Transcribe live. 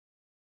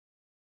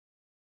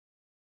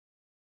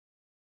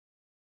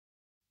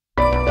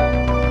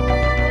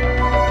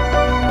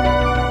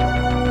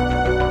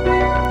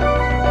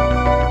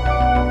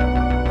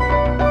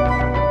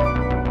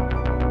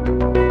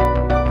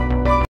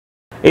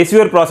Is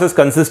your process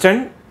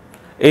consistent?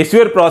 Is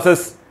your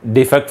process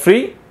defect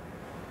free?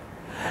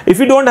 If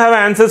you don't have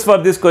answers for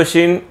this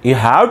question, you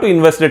have to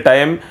invest the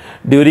time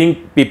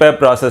during PPAP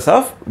process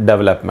of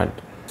development.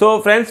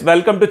 So friends,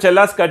 welcome to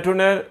Chella's Cut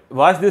Tuner.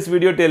 Watch this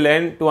video till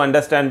end to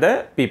understand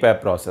the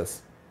PPAP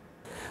process.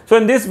 So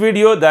in this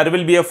video, there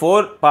will be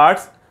 4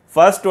 parts.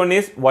 First one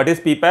is what is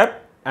PPAP,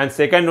 and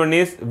second one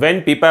is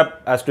when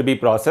PPAP has to be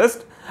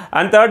processed,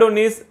 and third one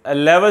is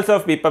levels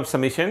of PPAP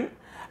submission,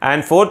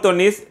 and fourth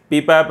one is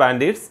PPAP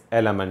and its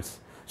elements.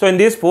 So in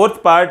this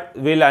fourth part,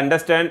 we will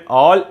understand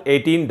all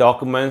 18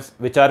 documents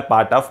which are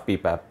part of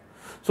PPAP.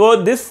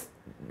 So this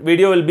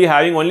video will be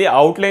having only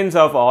outlines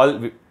of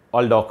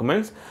all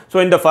documents. So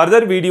in the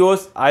further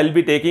videos, I will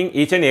be taking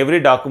each and every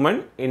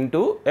document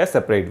into a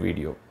separate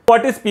video.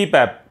 What is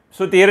PPAP?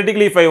 So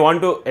theoretically, if I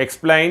want to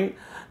explain,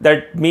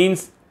 that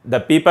means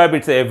the PPAP,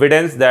 it's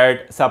evidence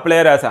that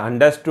supplier has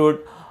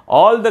understood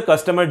all the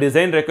customer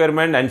design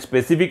requirement and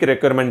specific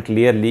requirement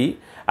clearly,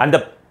 and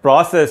the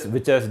process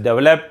which has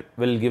developed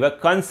will give a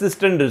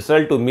consistent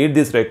result to meet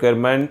this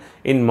requirement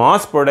in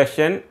mass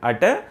production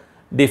at a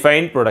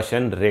defined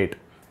production rate.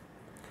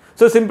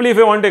 So simply, if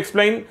I want to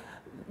explain,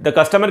 the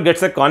customer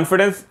gets a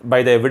confidence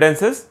by the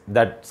evidences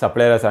that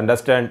supplier has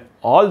understand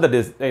all the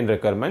design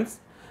requirements.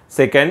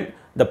 Second,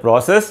 the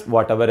process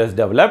whatever is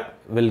developed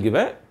will give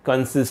a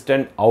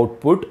consistent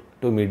output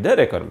to meet the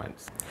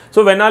requirements.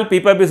 So when all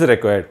PPAP is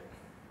required?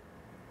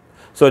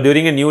 So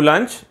during a new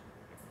launch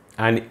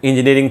and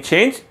engineering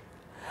change,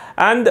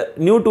 and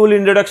new tool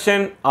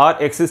introduction or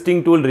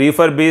existing tool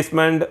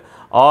refurbishment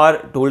or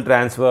tool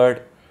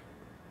transferred,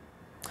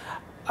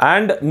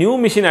 and new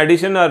machine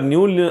addition or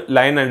new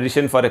line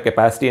addition for a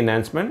capacity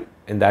enhancement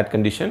in that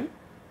condition,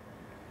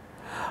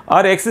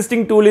 or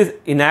existing tool is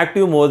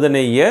inactive more than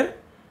a year,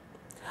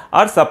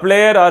 or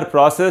supplier or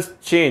process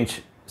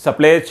change,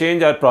 supplier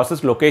change or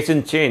process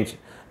location change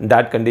in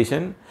that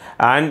condition,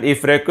 and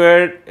if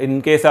required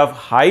in case of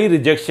high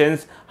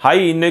rejections, high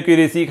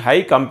inaccuracy,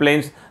 high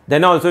complaints,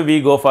 then also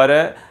we go for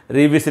a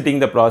revisiting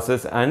the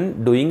process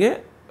and doing a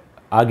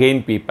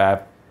again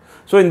PPAP.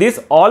 So in these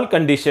all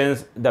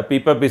conditions, the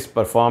PPAP is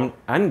performed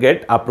and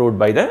get approved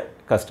by the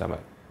customer.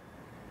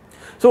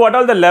 So what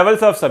are the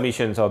levels of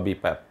submissions of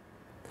PPAP?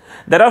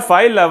 There are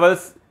 5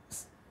 levels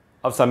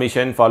of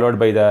submission followed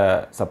by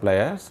the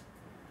suppliers.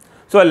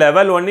 So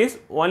level 1 is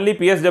only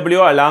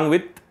PSW along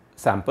with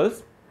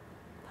samples.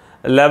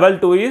 Level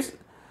 2 is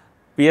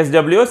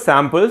PSW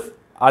samples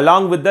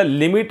along with the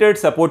limited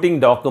supporting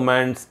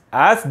documents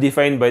as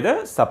defined by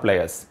the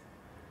suppliers.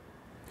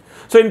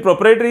 So in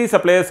proprietary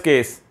suppliers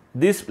case,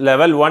 this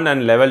level 1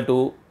 and level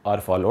 2 are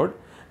followed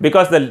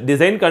because the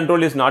design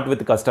control is not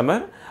with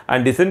customer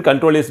and design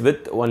control is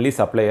with only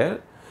supplier.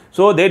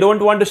 So they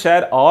don't want to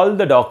share all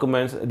the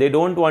documents, they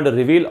don't want to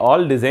reveal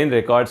all design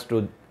records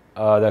to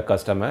the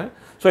customer.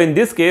 So in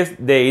this case,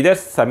 they either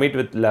submit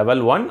with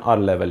level 1 or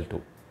level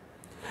 2.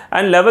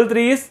 And level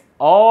 3 is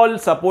all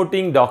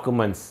supporting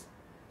documents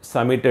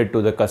submitted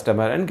to the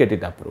customer and get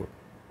it approved.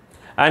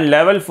 And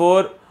level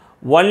 4,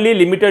 only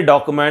limited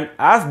document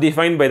as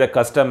defined by the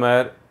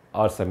customer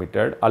are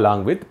submitted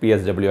along with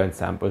PSW and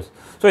samples.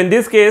 So in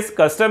this case,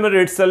 customer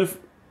itself,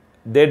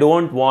 they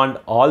don't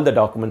want all the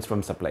documents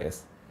from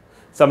suppliers.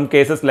 Some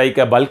cases like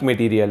a bulk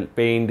material,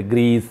 paint,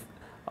 grease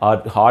or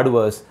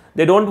hardwares,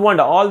 they don't want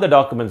all the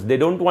documents. They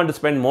don't want to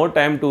spend more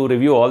time to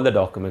review all the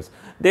documents.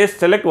 They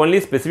select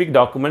only specific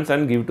documents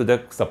and give to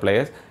the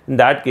suppliers. In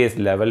that case,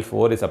 level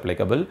 4 is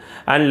applicable.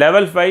 And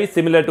level 5,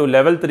 similar to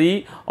level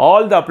 3,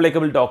 all the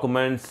applicable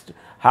documents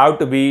have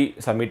to be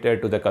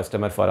submitted to the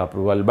customer for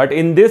approval. But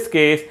in this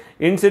case,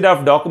 instead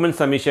of document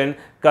submission,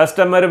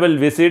 customer will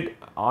visit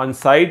on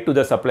site to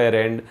the supplier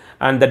end,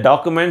 and the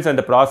documents and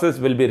the process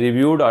will be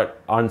reviewed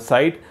on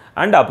site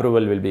and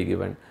approval will be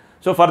given.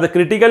 So for the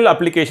critical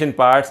application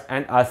parts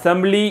and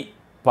assembly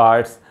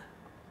parts,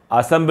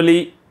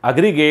 assembly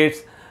aggregates,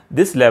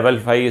 this level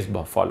 5 is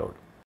followed.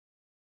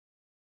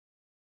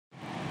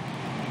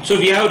 So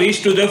we have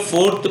reached to the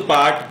fourth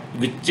part,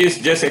 which is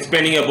just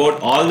explaining about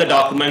all the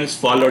documents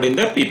followed in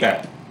the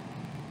PPAP.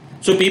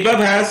 So PPAP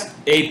has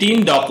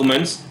 18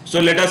 documents. So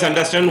let us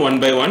understand one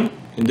by one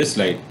in this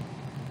slide.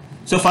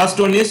 So first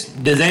one is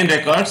design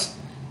records,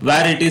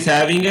 where it is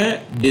having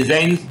a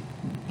design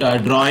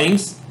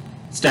drawings,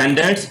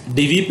 standards,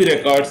 DVP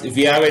records, if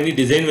you have any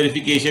design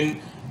verification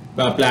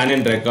plan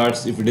and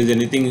records, if it is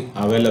anything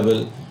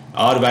available,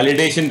 or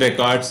validation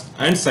records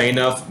and sign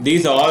off,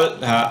 these all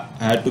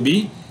have to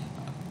be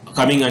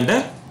coming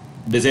under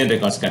design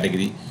records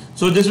category.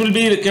 So this will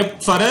be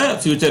kept for a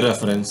future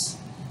reference.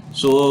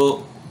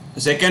 So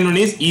the second one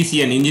is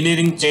ECN,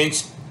 engineering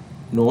change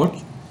note.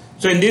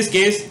 So in this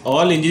case,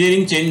 all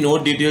engineering change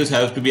note details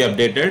have to be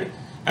updated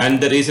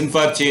and the reason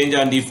for change,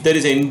 and if there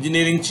is an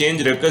engineering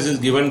change request is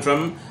given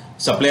from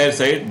supplier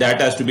side, that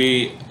has to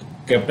be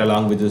kept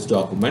along with this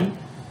document.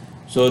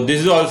 So this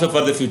is also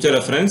for the future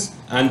reference.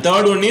 And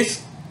third one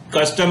is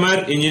customer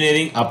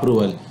engineering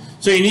approval.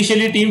 So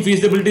initially team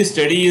feasibility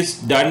study is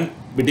done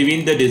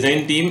between the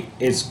design team,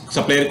 is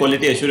supplier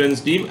quality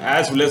assurance team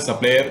as well as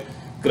supplier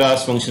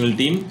cross functional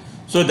team.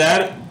 So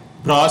their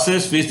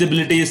process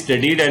feasibility is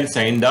studied and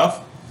signed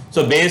off.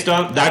 So based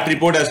on that,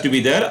 report has to be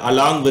there.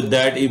 Along with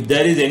that, if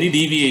there is any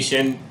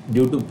deviation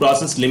due to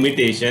process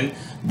limitation,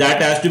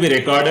 that has to be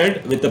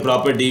recorded with the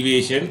proper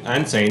deviation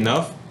and sign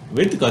off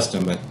with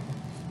customer.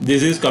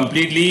 This is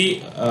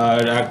completely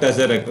act as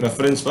a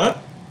reference for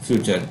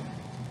future.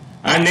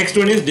 And next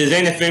one is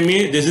design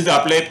FMEA. This is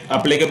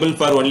applicable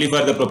for only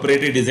for the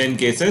proprietary design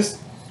cases,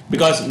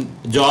 because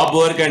job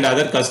work and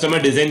other customer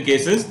design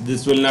cases,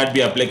 this will not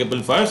be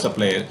applicable for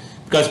supplier,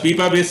 because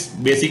PPAP is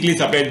basically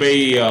supplied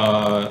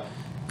by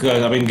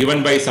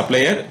given by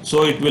supplier,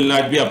 so it will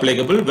not be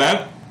applicable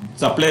where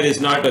supplier is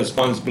not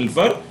responsible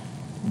for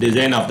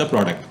design of the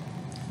product.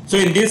 So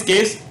in this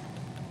case,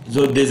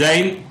 so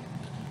design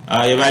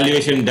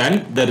evaluation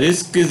done, the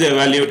risk is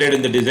evaluated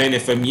in the design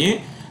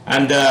FMEA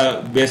and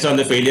based on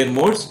the failure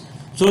modes.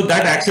 So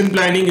that action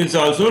planning is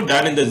also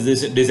done in the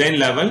design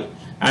level,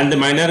 and the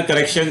minor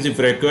corrections if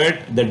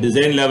required, the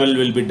design level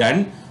will be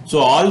done. So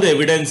all the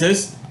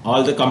evidences,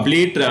 all the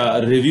complete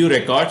review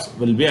records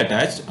will be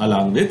attached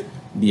along with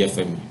the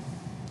FMEA.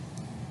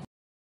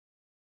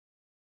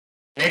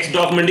 Next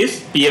document is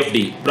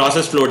PFD,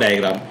 process flow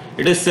diagram.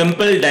 It is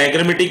simple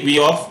diagrammatic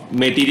view of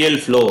material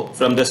flow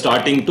from the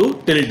starting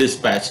to till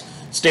dispatch.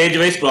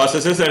 Stage-wise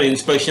processes and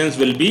inspections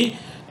will be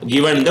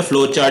given in the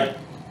flowchart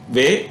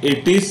way.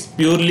 It is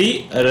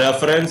purely a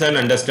reference and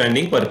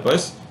understanding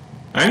purpose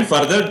and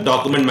further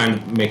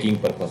document making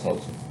purpose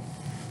also.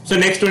 So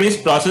next one is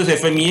process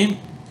FMEA.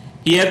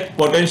 Here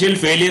potential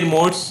failure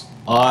modes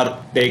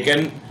are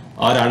taken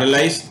or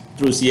analyzed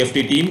through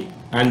CFT team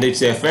and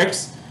its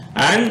effects,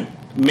 and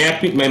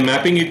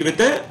mapping it with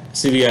the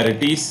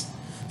severities.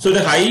 So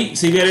the high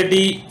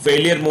severity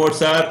failure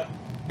modes are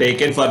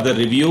taken for the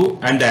review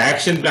and the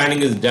action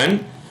planning is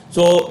done.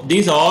 So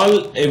these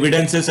all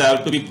evidences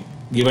have to be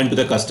given to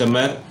the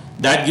customer.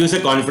 That gives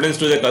a confidence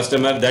to the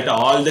customer that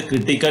all the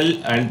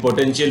critical and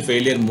potential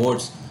failure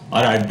modes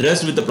are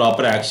addressed with the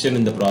proper action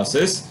in the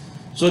process.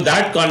 So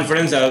that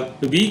confidence have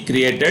to be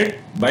created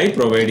by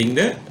providing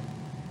the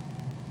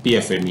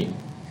PFMEA.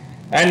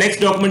 And next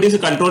document is a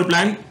control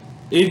plan.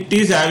 It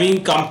is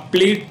having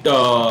complete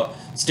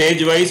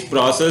stage-wise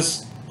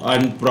process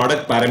and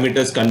product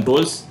parameters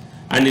controls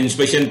and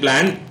inspection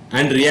plan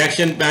and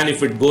reaction plan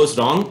if it goes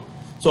wrong.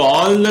 So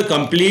all the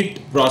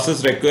complete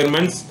process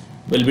requirements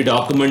will be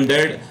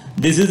documented.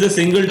 This is a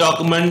single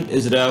document,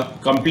 is a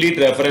complete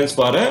reference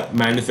for a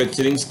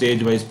manufacturing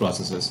stage-wise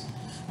processes.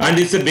 And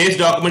it's a base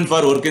document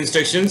for work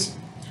instructions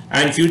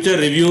and future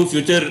review,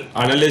 future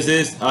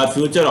analysis or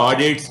future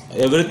audits.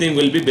 Everything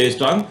will be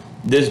based on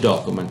this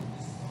document.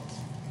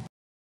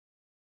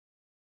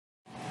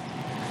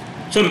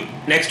 So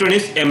next one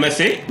is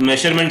MSA,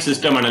 measurement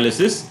system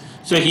analysis.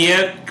 So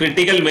here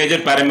critical major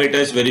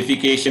parameters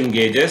verification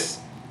gauges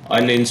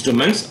and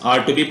instruments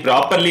are to be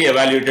properly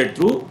evaluated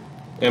through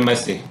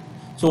MSA.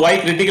 So why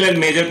critical and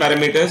major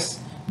parameters?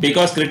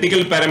 Because critical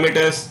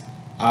parameters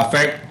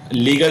affect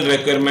legal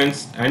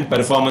requirements and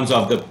performance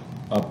of the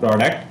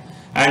product,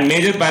 and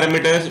major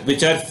parameters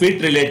which are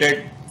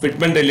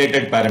fitment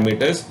related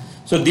parameters.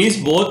 So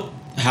these both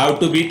have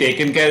to be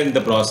taken care in the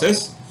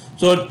process.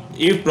 So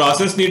if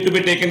process need to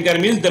be taken care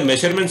means the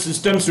measurement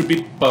system should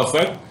be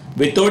perfect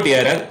without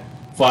error.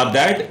 For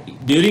that,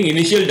 during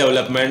initial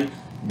development,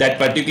 that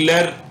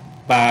particular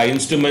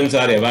instruments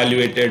are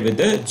evaluated with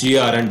the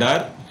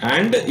GR&R,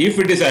 and if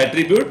it is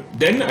attribute,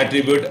 then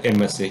attribute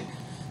MSA.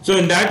 So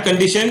in that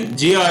condition,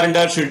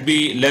 GR&R should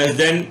be less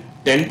than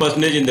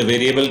 10% in the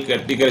variable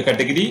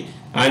category,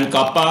 and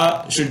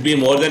kappa should be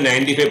more than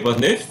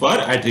 95% for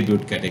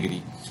attribute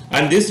category.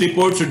 And this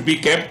report should be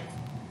kept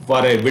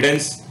for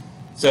evidence.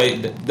 So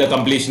the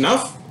completion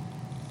of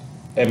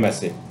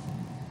MSA.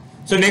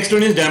 So next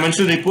one is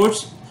dimensional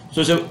reports.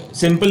 So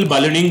simple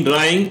ballooning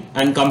drawing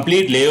and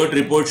complete layout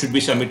report should be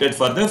submitted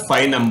for the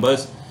 5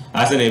 numbers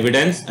as an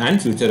evidence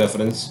and future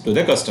reference to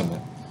the customer.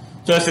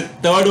 So as a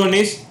third one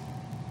is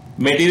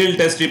material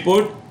test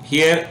report.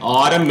 Here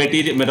RM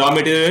material, raw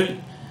material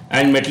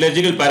and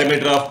metallurgical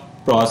parameter of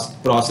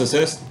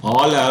processes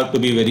all have to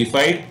be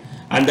verified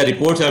and the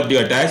reports have to be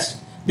attached.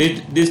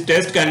 This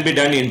test can be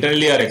done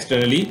internally or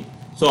externally.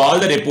 So all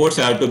the reports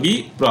have to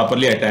be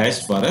properly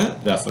attached for a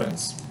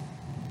reference.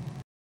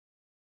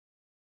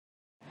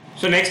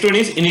 So next one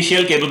is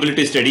initial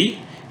capability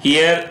study.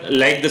 Here,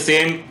 like the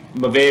same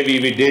way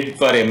we did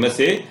for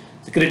MSA,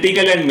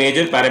 critical and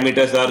major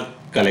parameters are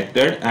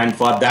collected, and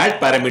for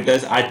that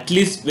parameters at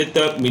least with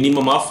a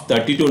minimum of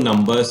 32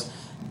 numbers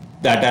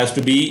that has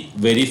to be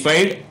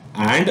verified,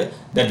 and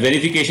that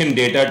verification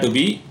data to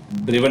be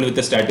driven with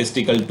the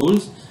statistical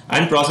tools,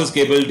 and process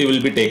capability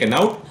will be taken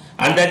out.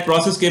 And that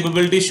process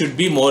capability should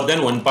be more than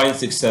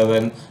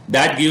 1.67.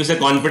 That gives a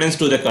confidence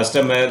to the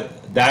customer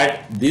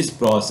that this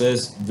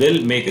process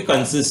will make a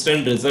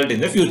consistent result in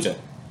the future.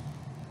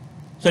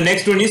 So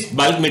next one is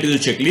bulk material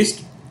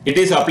checklist. It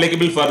is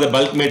applicable for the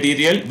bulk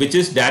material which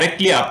is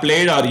directly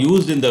applied or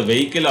used in the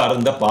vehicle or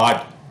in the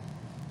part.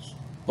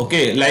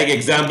 Okay, like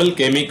example,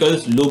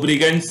 chemicals,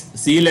 lubricants,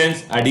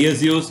 sealants,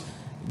 adhesives,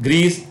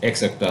 grease,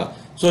 etc.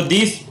 So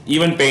these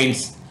even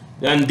paints.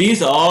 and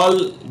these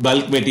all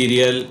bulk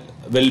material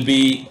will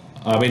be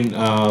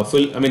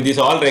these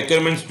all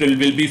requirements will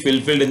be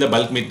fulfilled in the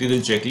bulk material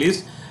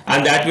checklist,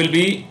 and that will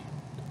be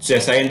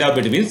signed up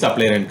between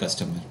supplier and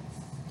customer.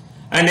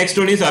 And next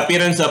one is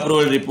appearance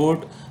approval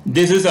report.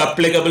 This is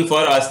applicable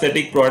for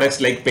aesthetic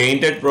products like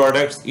painted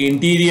products,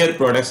 interior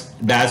products,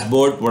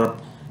 dashboard,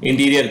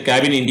 interior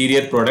cabin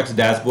interior products,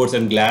 dashboards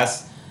and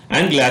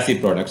glassy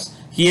products.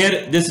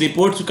 Here this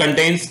report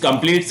contains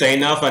complete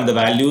sign off and the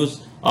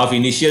values of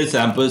initial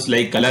samples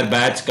like color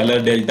batch,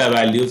 color delta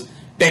values,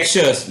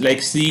 textures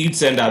like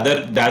seats and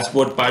other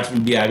dashboard parts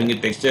will be having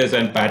textures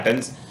and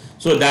patterns.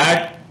 So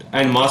that,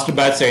 and master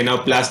batch sign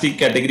off, plastic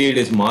category it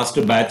is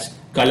master batch,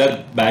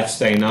 color batch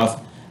sign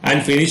off,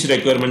 and finish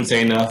requirement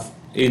sign off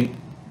in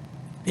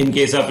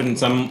case of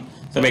some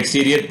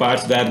exterior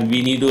parts where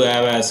we need to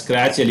have a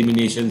scratch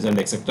eliminations and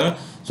etc.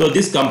 So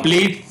this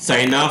complete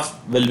sign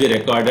off will be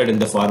recorded in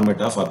the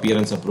format of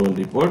appearance approval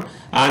report,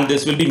 and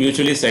this will be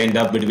mutually signed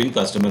up between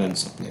customer and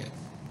supplier.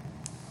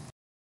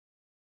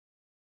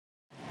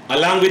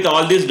 Along with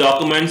all these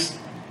documents,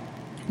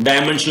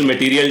 dimensional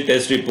material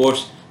test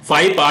reports,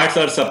 5 parts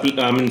are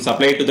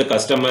supplied to the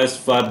customers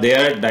for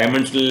their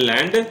dimensional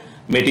and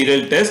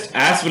material test,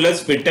 as well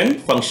as fit and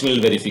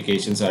functional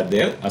verifications at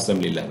their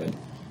assembly level.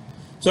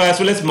 So as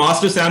well as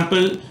master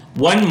sample,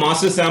 one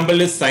master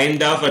sample is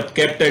signed off and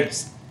kept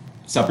at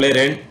supplier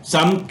end.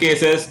 Some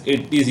cases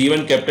it is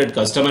even kept at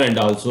customer end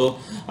also,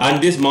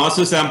 and this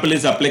master sample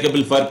is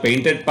applicable for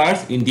painted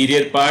parts,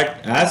 interior part,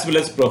 as well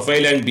as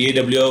profile and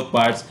BAW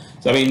parts,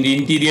 so in the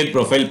interior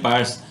profile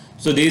parts.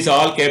 So these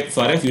all kept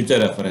for a future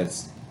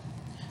reference.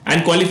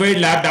 And qualified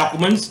lab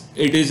documents,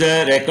 it is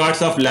a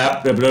records of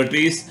lab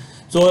laboratories.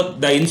 So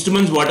the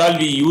instruments what all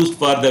we used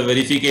for the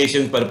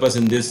verification purpose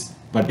in this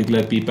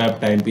particular PPAP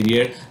time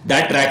period,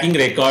 that tracking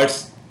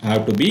records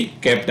have to be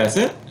kept as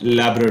a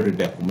laboratory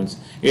documents.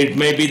 It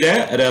may be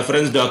the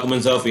reference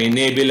documents of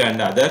Enable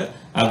and other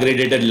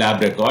accredited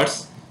lab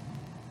records.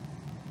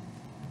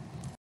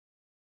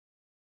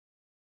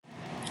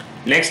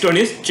 Next one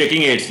is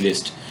checking aids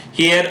list.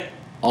 Here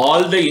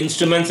all the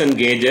instruments and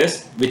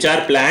gauges which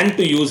are planned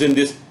to use in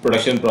this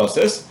production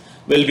process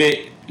will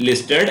be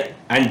listed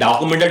and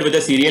documented with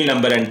a serial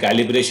number and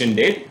calibration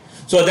date,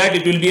 so that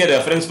it will be a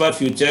reference for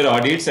future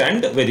audits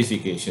and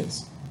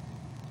verifications.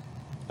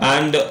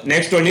 And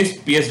next one is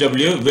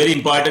PSW, very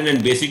important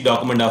and basic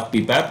document of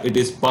PPAP. It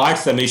is part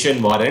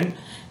submission warrant.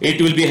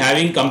 It will be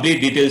having complete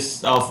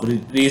details of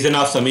reason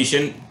of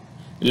submission,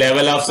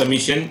 level of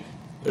submission,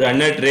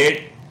 runner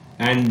rate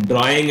and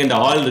drawing and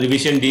all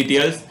revision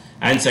details,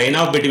 and sign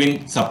off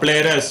between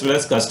supplier as well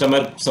as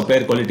customer,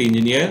 supplier quality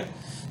engineer.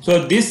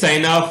 So this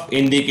sign off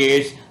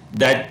indicates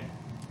that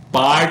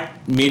part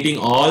meeting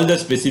all the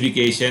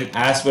specification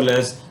as well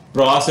as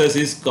process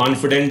is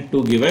confident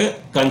to give a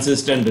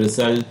consistent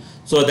result,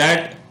 so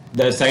that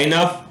the sign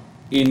off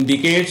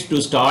indicates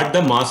to start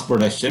the mass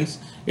productions.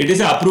 It is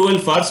approval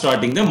for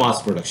starting the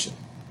mass production.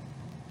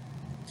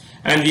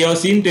 And we have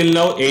seen till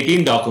now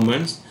 18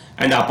 documents,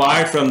 and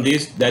apart from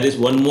this there is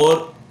one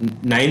more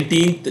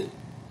 19th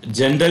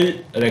general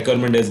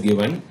requirement is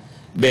given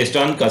based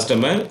on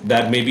customer.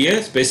 There may be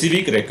a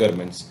specific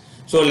requirements,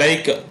 so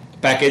like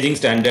packaging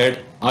standard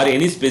or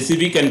any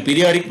specific and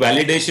periodic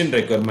validation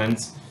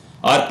requirements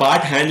or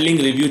part handling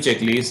review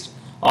checklist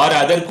or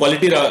other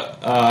quality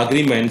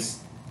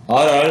agreements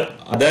or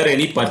other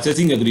any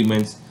purchasing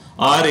agreements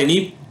or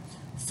any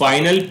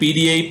final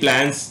PDI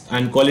plans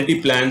and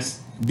quality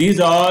plans. These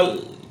all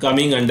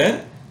coming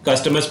under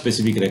customer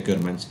specific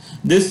requirements.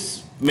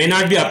 This may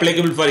not be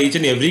applicable for each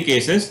and every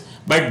cases,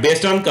 but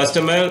based on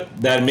customer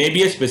there may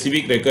be a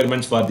specific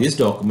requirements for these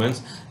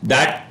documents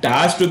that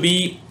has to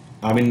be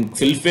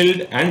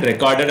fulfilled and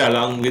recorded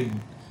along with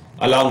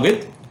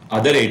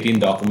other 18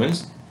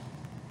 documents.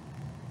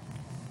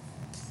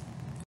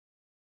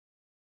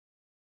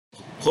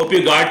 Hope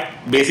you got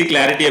basic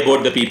clarity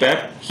about the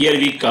PPAP. Here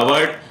we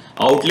covered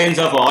outlines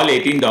of all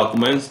 18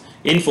 documents.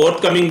 In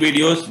forthcoming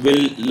videos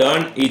we'll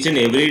learn each and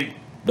every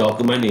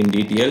document in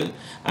detail.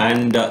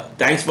 And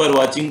thanks for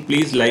watching.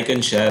 Please like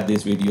and share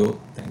this video.